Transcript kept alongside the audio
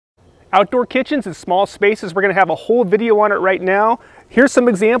Outdoor kitchens and small spaces, we're gonna have a whole video on it right now. Here's some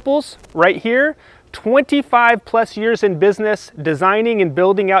examples right here. 25 plus years in business, designing and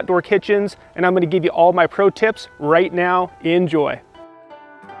building outdoor kitchens, and I'm gonna give you all my pro tips right now. Enjoy.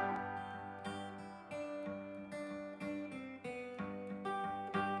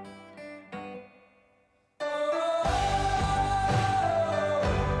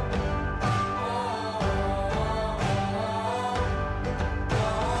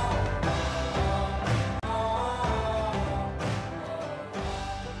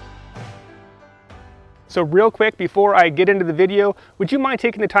 So real quick, before I get into the video, would you mind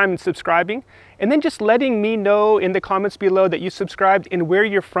taking the time and subscribing? And then just letting me know in the comments below that you subscribed and where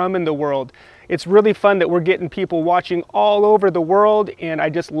you're from in the world. It's really fun that we're getting people watching all over the world, and I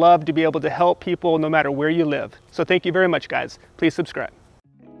just love to be able to help people no matter where you live. So thank you very much, guys. Please subscribe.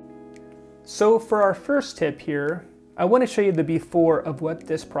 So for our first tip here, I want to show you the before of what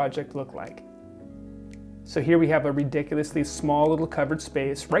this project looked like. So here we have a ridiculously small little covered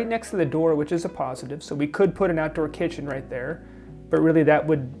space right next to the door, which is a positive. So we could put an outdoor kitchen right there, but really that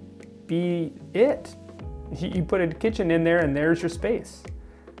would be it. You put a kitchen in there and there's your space.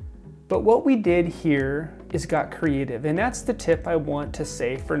 But what we did here is got creative, and that's the tip I want to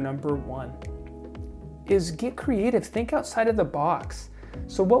say for number one, is get creative, think outside of the box.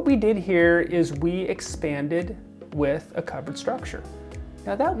 So what we did here is we expanded with a covered structure.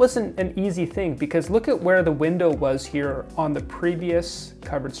 Now that wasn't an easy thing, because look at where the window was here on the previous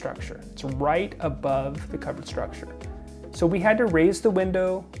covered structure. It's right above the covered structure. So we had to raise the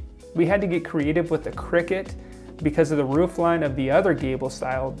window. We had to get creative with the cricket because of the roof line of the other gable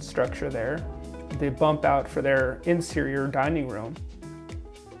style structure there. They bump out for their interior dining room.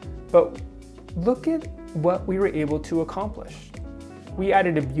 But look at what we were able to accomplish. We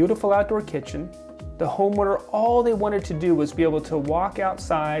added a beautiful outdoor kitchen. The homeowner, all they wanted to do was be able to walk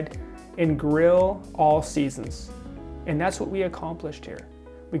outside and grill all seasons. And that's what we accomplished here.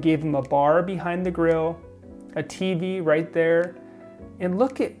 We gave them a bar behind the grill, a TV right there, and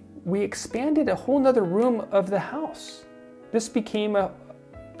look at, we expanded a whole nother room of the house. This became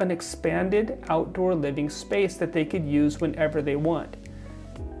an expanded outdoor living space that they could use whenever they want.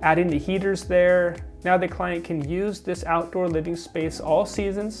 Adding the heaters there, now the client can use this outdoor living space all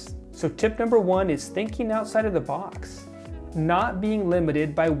seasons. So tip number one is thinking outside of the box, not being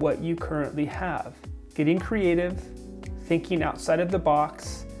limited by what you currently have. Getting creative, thinking outside of the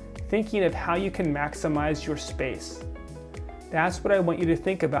box, thinking of how you can maximize your space. That's what I want you to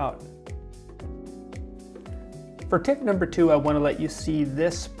think about. For tip number two, I want to let you see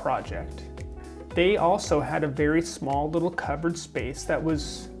this project. They also had a very small little covered space that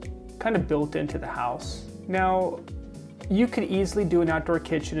was kind of built into the house. Now, you could easily do an outdoor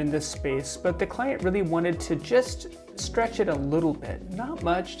kitchen in this space, but the client really wanted to just stretch it a little bit. Not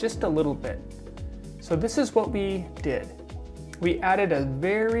much, just a little bit. So this is what we did. We added a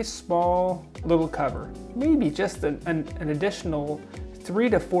very small little cover, maybe just an additional 3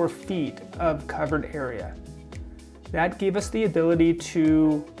 to 4 feet of covered area. That gave us the ability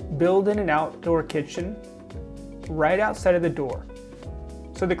to build in an outdoor kitchen right outside of the door.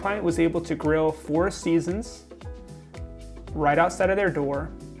 So the client was able to grill 4 seasons right outside of their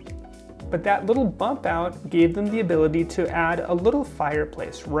door, but that little bump out gave them the ability to add a little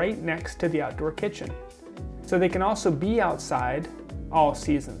fireplace right next to the outdoor kitchen. So they can also be outside all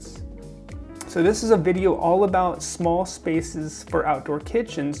seasons. So this is a video all about small spaces for outdoor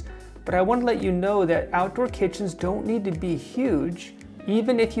kitchens, but I want to let you know that outdoor kitchens don't need to be huge,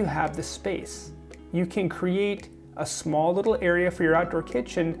 even if you have the space. You can create a small little area for your outdoor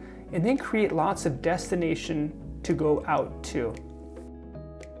kitchen and then create lots of destination to go out to.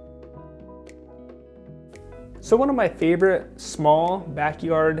 So one of my favorite small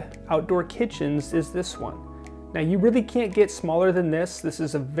backyard outdoor kitchens is this one. Now you really can't get smaller than this. This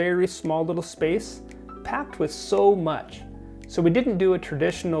is a very small little space packed with so much. So we didn't do a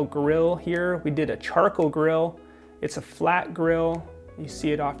traditional grill here. We did a charcoal grill. It's a flat grill. You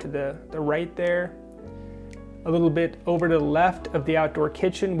see it off to the right there. A little bit over to the left of the outdoor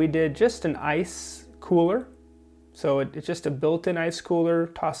kitchen, we did just an ice cooler. So it's just a built-in ice cooler.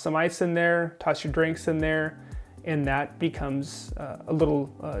 Toss some ice in there, toss your drinks in there, and that becomes a little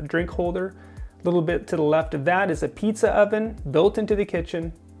drink holder. A little bit to the left of that is a pizza oven built into the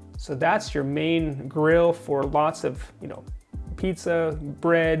kitchen. So that's your main grill for lots of, pizza,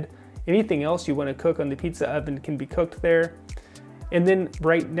 bread, anything else you want to cook on the pizza oven can be cooked there. And then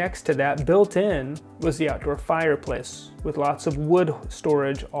right next to that, built in, was the outdoor fireplace with lots of wood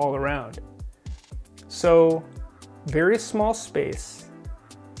storage all around. So very small space,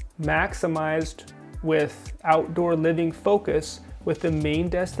 maximized with outdoor living focus with the main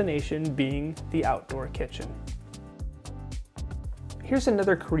destination being the outdoor kitchen. Here's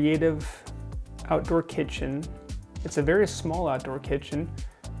another creative outdoor kitchen. It's a very small outdoor kitchen,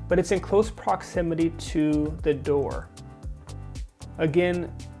 but it's in close proximity to the door.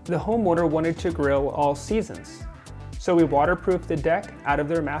 Again, the homeowner wanted to grill all seasons. So we waterproofed the deck out of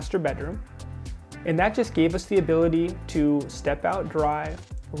their master bedroom, and that just gave us the ability to step out dry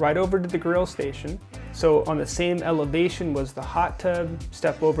right over to the grill station. So on the same elevation was the hot tub,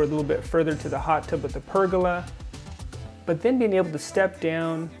 step over a little bit further to the hot tub with the pergola, but then being able to step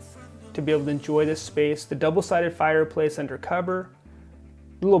down to be able to enjoy this space, the double-sided fireplace under cover,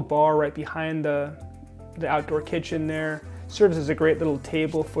 little bar right behind the outdoor kitchen there, serves as a great little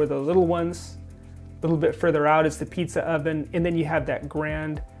table for the little ones. A little bit further out is the pizza oven, and then you have that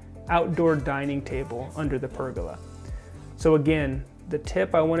grand outdoor dining table under the pergola. So again, the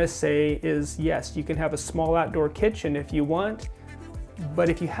tip I want to say is yes, you can have a small outdoor kitchen if you want, but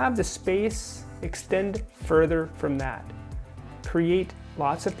if you have the space, extend further from that. Create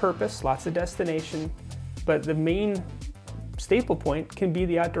lots of purpose, lots of destination, but the main staple point can be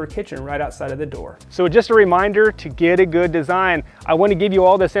the outdoor kitchen right outside of the door. So just a reminder to get a good design. I want to give you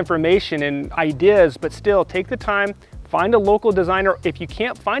all this information and ideas, but still take the time, find a local designer. If you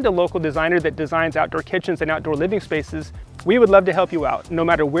can't find a local designer that designs outdoor kitchens and outdoor living spaces, we would love to help you out. No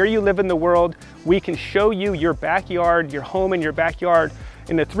matter where you live in the world, we can show you your backyard, your home and your backyard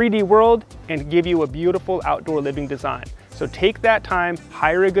in the 3D world and give you a beautiful outdoor living design. So take that time,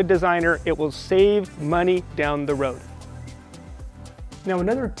 hire a good designer. It will save money down the road. Now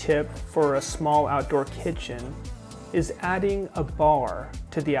another tip for a small outdoor kitchen is adding a bar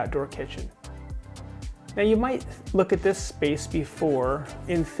to the outdoor kitchen. Now you might look at this space before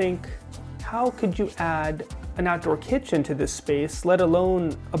and think, how could you add an outdoor kitchen to this space, let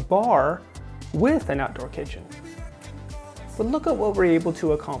alone a bar with an outdoor kitchen? But look at what we're able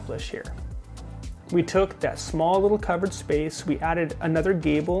to accomplish here. We took that small little covered space, we added another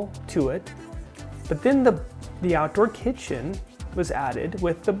gable to it, but then the outdoor kitchen was added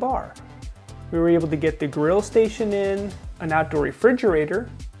with the bar. We were able to get the grill station in, an outdoor refrigerator,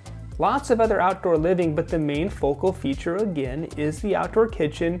 lots of other outdoor living, but the main focal feature again is the outdoor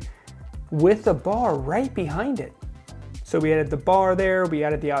kitchen with a bar right behind it. So we added the bar there, we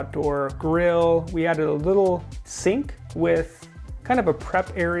added the outdoor grill, we added a little sink with kind of a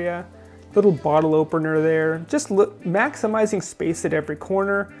prep area, little bottle opener there, just maximizing space at every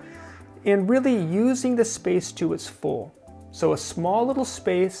corner and really using the space to its full. So a small little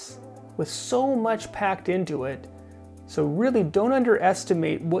space with so much packed into it. So really don't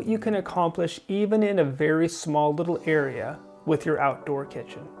underestimate what you can accomplish even in a very small little area with your outdoor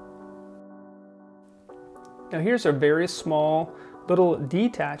kitchen. Now here's a very small little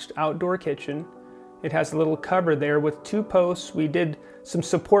detached outdoor kitchen. It has a little cover there with 2 posts. We did some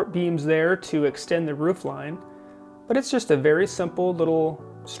support beams there to extend the roof line, but it's just a very simple little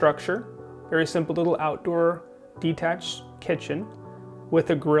structure, very simple little outdoor detached kitchen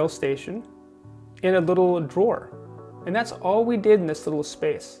with a grill station and a little drawer. And that's all we did in this little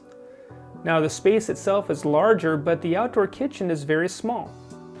space. Now the space itself is larger, but the outdoor kitchen is very small.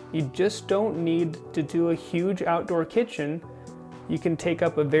 You just don't need to do a huge outdoor kitchen. You can take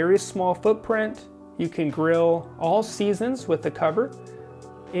up a very small footprint. You can grill all seasons with the cover,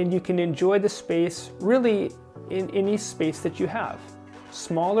 and you can enjoy the space really in any space that you have.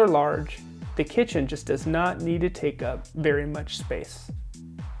 Small or large, the kitchen just does not need to take up very much space.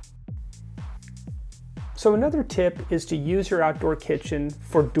 So another tip is to use your outdoor kitchen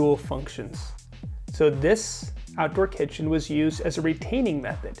for dual functions. So this outdoor kitchen was used as a retaining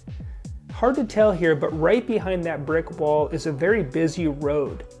method. Hard to tell here, but right behind that brick wall is a very busy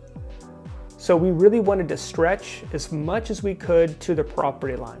road. So we really wanted to stretch as much as we could to the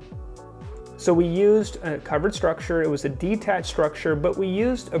property line. So we used a covered structure. It was a detached structure, but we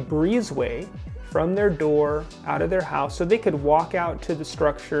used a breezeway from their door out of their house so they could walk out to the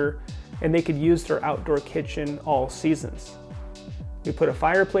structure and they could use their outdoor kitchen all seasons. We put a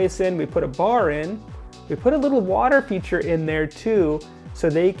fireplace in, we put a bar in, we put a little water feature in there too, so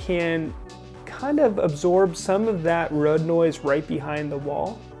they can kind of absorb some of that road noise right behind the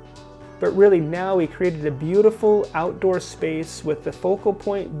wall. But really now we created a beautiful outdoor space with the focal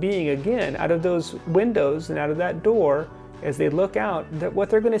point being, again, out of those windows and out of that door, as they look out, that what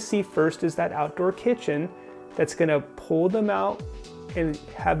they're gonna see first is that outdoor kitchen that's gonna pull them out and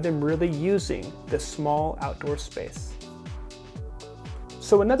have them really using this small outdoor space.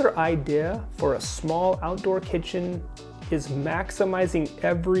 So another idea for a small outdoor kitchen is maximizing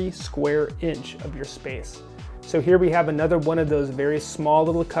every square inch of your space. So here we have another one of those very small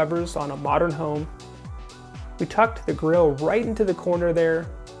little covers on a modern home. We tucked the grill right into the corner there,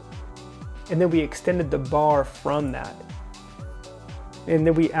 and then we extended the bar from that. And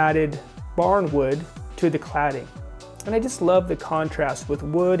then we added barn wood to the cladding. And I just love the contrast with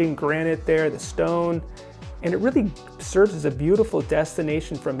wood and granite there, the stone, and it really serves as a beautiful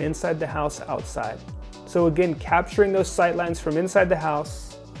destination from inside the house outside. So again, capturing those sightlines from inside the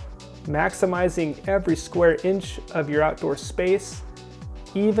house, maximizing every square inch of your outdoor space.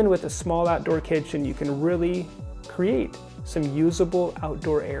 Even with a small outdoor kitchen, you can really create some usable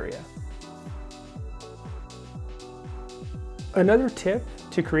outdoor area. Another tip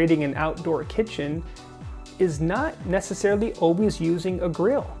to creating an outdoor kitchen is not necessarily always using a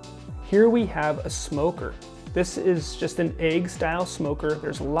grill. Here we have a smoker. This is just an egg style smoker.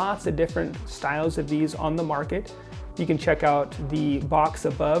 There's lots of different styles of these on the market. You can check out the box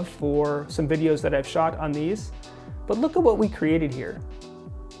above for some videos that I've shot on these. But look at what we created here.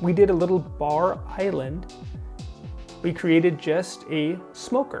 We did a little bar island. We created just a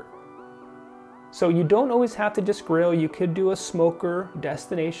smoker. So you don't always have to just grill. You could do a smoker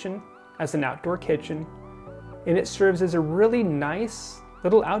destination as an outdoor kitchen. And it serves as a really nice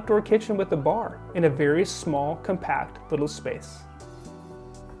little outdoor kitchen with a bar in a very small, compact little space.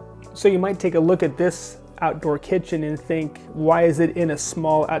 So you might take a look at this outdoor kitchen and think, why is it in a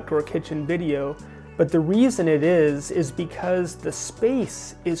small outdoor kitchen video? But the reason it is because the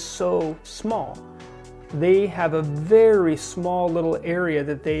space is so small. They have a very small little area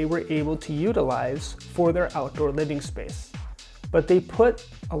that they were able to utilize for their outdoor living space. But they put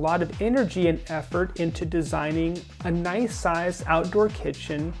a lot of energy and effort into designing a nice size outdoor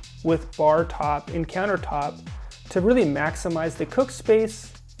kitchen with bar top and countertop to really maximize the cook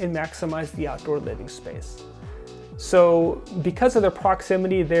space and maximize the outdoor living space. So because of the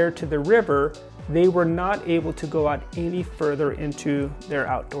proximity there to the river, they were not able to go out any further into their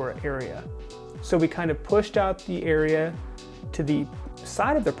outdoor area. So we kind of pushed out the area to the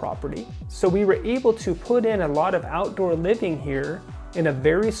side of the property. So we were able to put in a lot of outdoor living here in a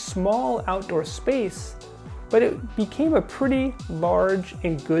very small outdoor space, but it became a pretty large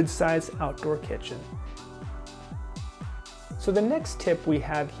and good sized outdoor kitchen. So the next tip we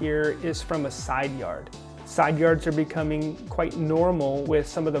have here is from a side yard. Side yards are becoming quite normal with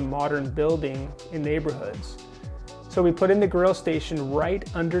some of the modern building in neighborhoods. So we put in the grill station right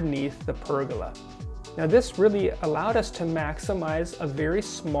underneath the pergola. Now this really allowed us to maximize a very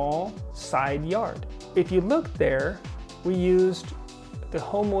small side yard. If you look there, we used the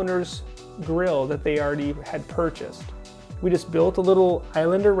homeowner's grill that they already had purchased. We just built a little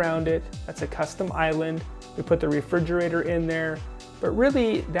island around it. That's a custom island. We put the refrigerator in there, but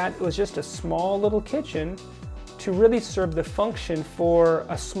really that was just a small little kitchen to really serve the function for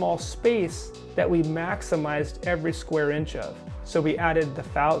a small space that we maximized every square inch of. So we added the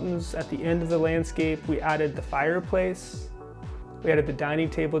fountains at the end of the landscape, we added the fireplace, we added the dining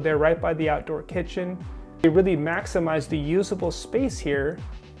table there right by the outdoor kitchen. We really maximized the usable space here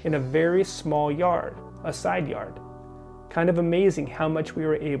in a very small yard, a side yard. Kind of amazing how much we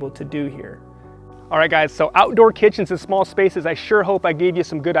were able to do here. All right guys, so outdoor kitchens and small spaces, I sure hope I gave you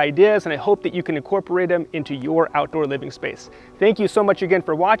some good ideas, and I hope that you can incorporate them into your outdoor living space. Thank you so much again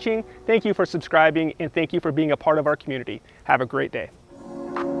for watching, thank you for subscribing, and thank you for being a part of our community. Have a great day.